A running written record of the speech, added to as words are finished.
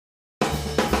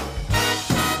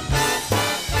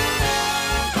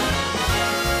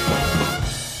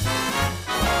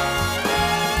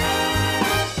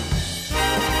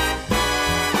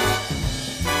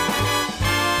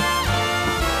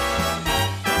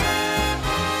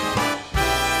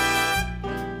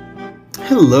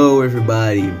Hello,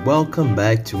 everybody. Welcome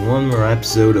back to one more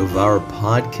episode of our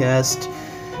podcast.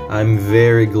 I'm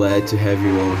very glad to have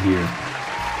you all here.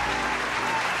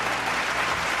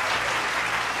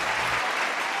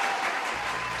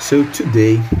 So,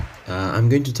 today, I'm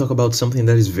going to talk about something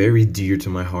that is very dear to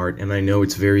my heart, and I know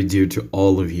it's very dear to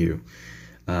all of you.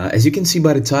 As you can see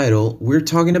by the title, we're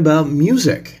talking about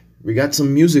music. We got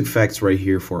some music facts right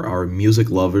here for our music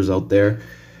lovers out there.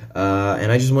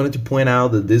 And I just wanted to point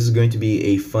out that this is going to be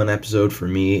a fun episode for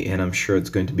me, and I'm sure it's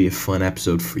going to be a fun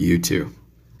episode for you too.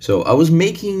 So I was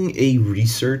making a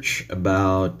research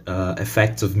about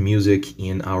effects of music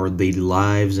in our daily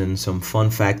lives and some fun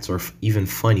facts or even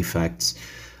funny facts.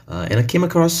 And I came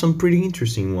across some pretty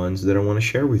interesting ones that I want to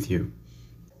share with you.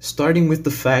 Starting with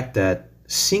the fact that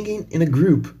singing in a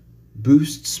group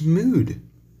boosts mood.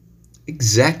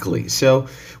 Exactly. So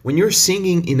when you're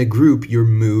singing in a group, your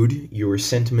mood, your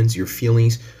sentiments, your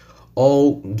feelings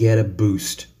all get a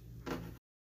boost.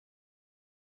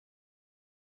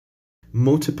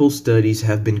 Multiple studies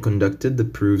have been conducted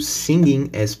that prove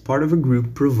singing as part of a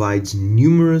group provides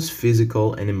numerous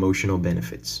physical and emotional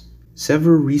benefits.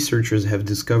 Several researchers have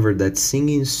discovered that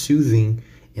singing is soothing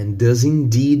and does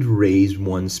indeed raise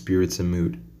one's spirits and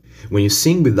mood. When you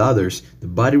sing with others, the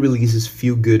body releases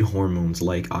feel-good hormones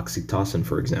like oxytocin,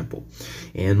 for example,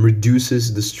 and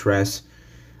reduces the stress.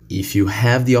 If you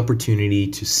have the opportunity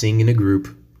to sing in a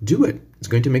group, do it. It's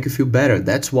going to make you feel better.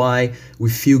 That's why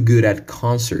we feel good at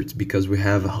concerts, because we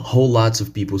have whole lots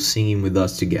of people singing with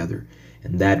us together,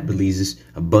 and that releases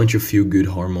a bunch of feel-good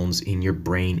hormones in your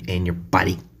brain and your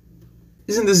body.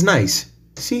 Isn't this nice?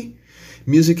 See,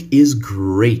 music is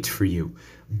great for you,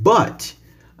 but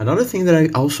another thing that I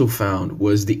also found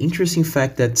was the interesting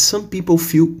fact that some people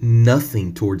feel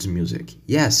nothing towards music.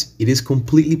 Yes, it is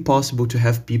completely possible to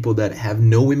have people that have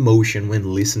no emotion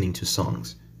when listening to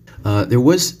songs. There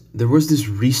was this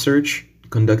research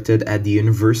conducted at the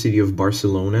University of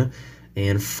Barcelona,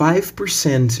 and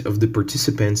 5% of the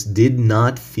participants did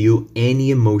not feel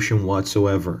any emotion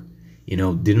whatsoever.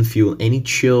 Didn't feel any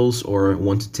chills or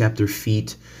want to tap their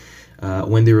feet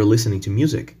when they were listening to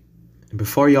music.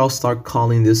 Before y'all start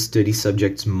calling this study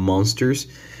subjects monsters,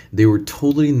 they were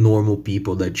totally normal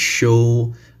people that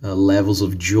show levels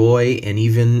of joy and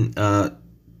even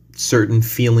certain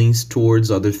feelings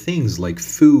towards other things like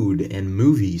food and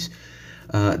movies.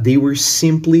 They were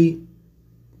simply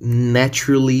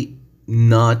naturally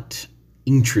not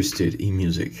interested in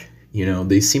music.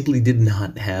 They simply did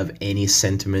not have any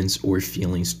sentiments or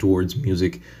feelings towards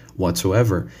music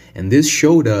whatsoever. And this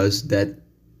showed us that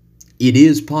it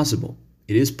is possible.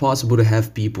 It is possible to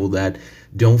have people that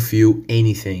don't feel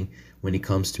anything when it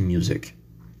comes to music.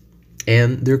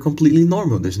 And they're completely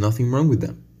normal. There's nothing wrong with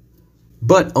them.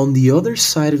 But on the other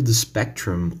side of the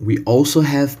spectrum, we also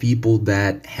have people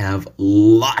that have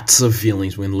lots of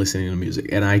feelings when listening to music.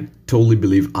 And I totally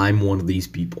believe I'm one of these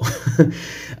people.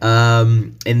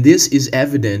 And this is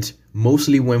evident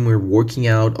mostly when we're working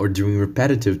out or doing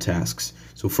repetitive tasks.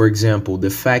 So for example, the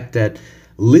fact that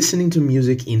listening to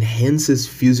music enhances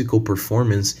physical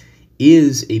performance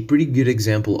is a pretty good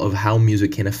example of how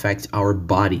music can affect our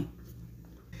body.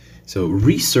 So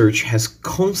research has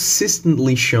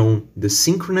consistently shown the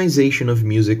synchronization of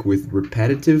music with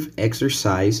repetitive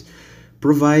exercise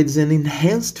provides an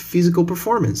enhanced physical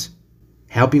performance,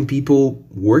 helping people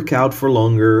work out for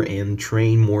longer and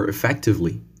train more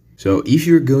effectively. So if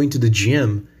you're going to the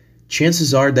gym,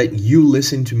 chances are that you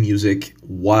listen to music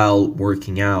while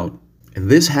working out. And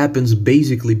this happens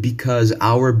basically because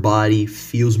our body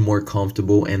feels more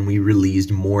comfortable and we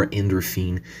released more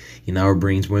endorphin in our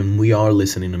brains when we are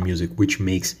listening to music, which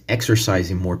makes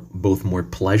exercising both more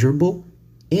pleasurable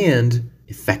and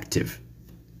effective.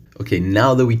 Okay,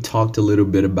 now that we talked a little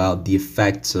bit about the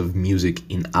effects of music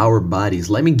in our bodies,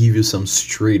 let me give you some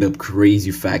straight up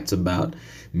crazy facts about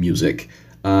music.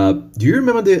 Do you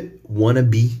remember the Wanna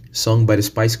Be song by the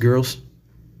Spice Girls?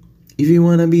 If you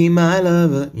wanna be my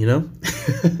lover,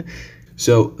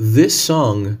 So this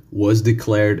song was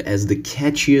declared as the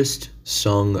catchiest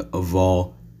song of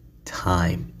all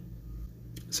time.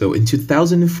 So in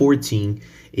 2014,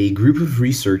 a group of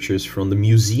researchers from the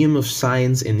Museum of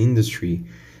Science and Industry,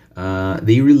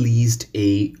 they released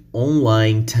a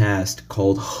online test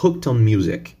called Hooked on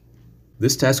Music.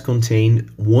 This test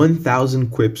contained 1,000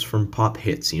 quips from pop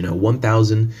hits,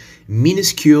 1,000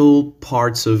 minuscule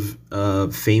parts of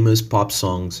famous pop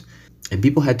songs, and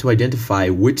people had to identify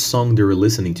which song they were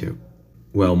listening to.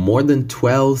 Well, more than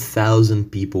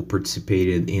 12,000 people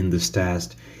participated in this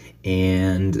test,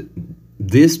 and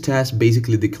this test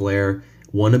basically declared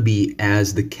Wanna Be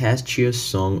as the catchiest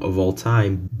song of all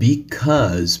time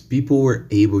because people were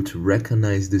able to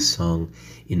recognize this song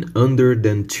in under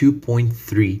than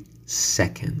 2.3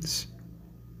 seconds.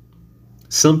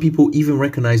 Some people even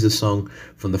recognize the song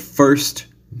from the first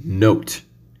note.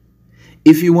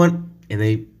 If you want, and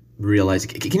they realize,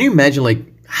 can you imagine like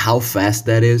how fast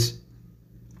that is?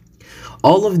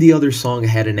 All of the other songs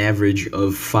had an average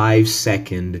of 5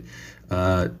 seconds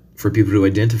for people to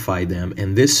identify them,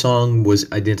 and this song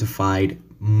was identified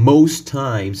most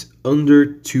times under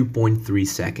 2.3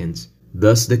 seconds,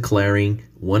 thus declaring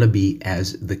Wanna Be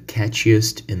as the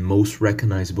catchiest and most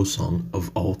recognizable song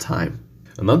of all time.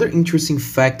 Another interesting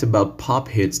fact about pop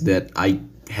hits that I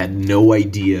had no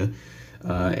idea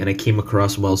and I came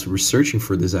across whilst researching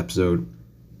for this episode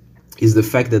is the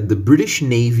fact that the British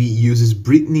Navy uses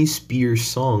Britney Spears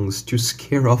songs to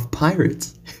scare off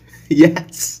pirates.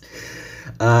 Yes!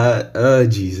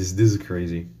 Jesus, this is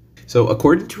crazy. So,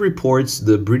 according to reports,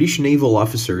 the British naval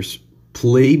officers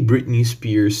play Britney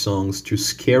Spears songs to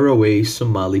scare away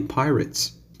Somali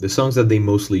pirates. The songs that they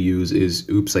mostly use is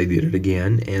Oops, I Did It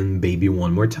Again and Baby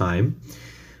One More Time.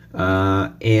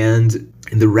 And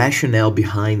the rationale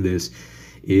behind this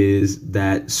is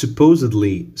that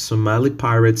supposedly Somali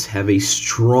pirates have a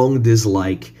strong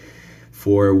dislike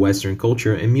for Western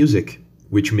culture and music,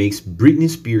 which makes Britney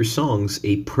Spears songs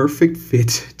a perfect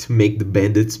fit to make the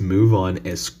bandits move on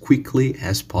as quickly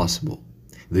as possible.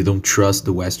 They don't trust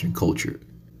the Western culture.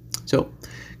 So,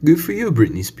 good for you,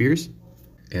 Britney Spears.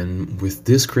 And with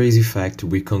this crazy fact,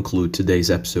 we conclude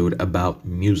today's episode about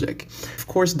music. Of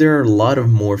course, there are a lot of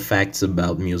more facts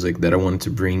about music that I wanted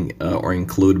to bring or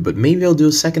include, but maybe I'll do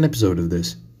a second episode of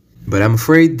this. But I'm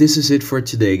afraid this is it for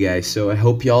today, guys. So I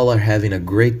hope y'all are having a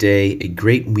great day, a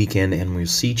great weekend, and we'll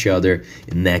see each other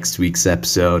in next week's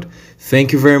episode.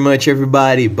 Thank you very much,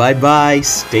 everybody. Bye-bye.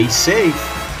 Stay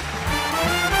safe.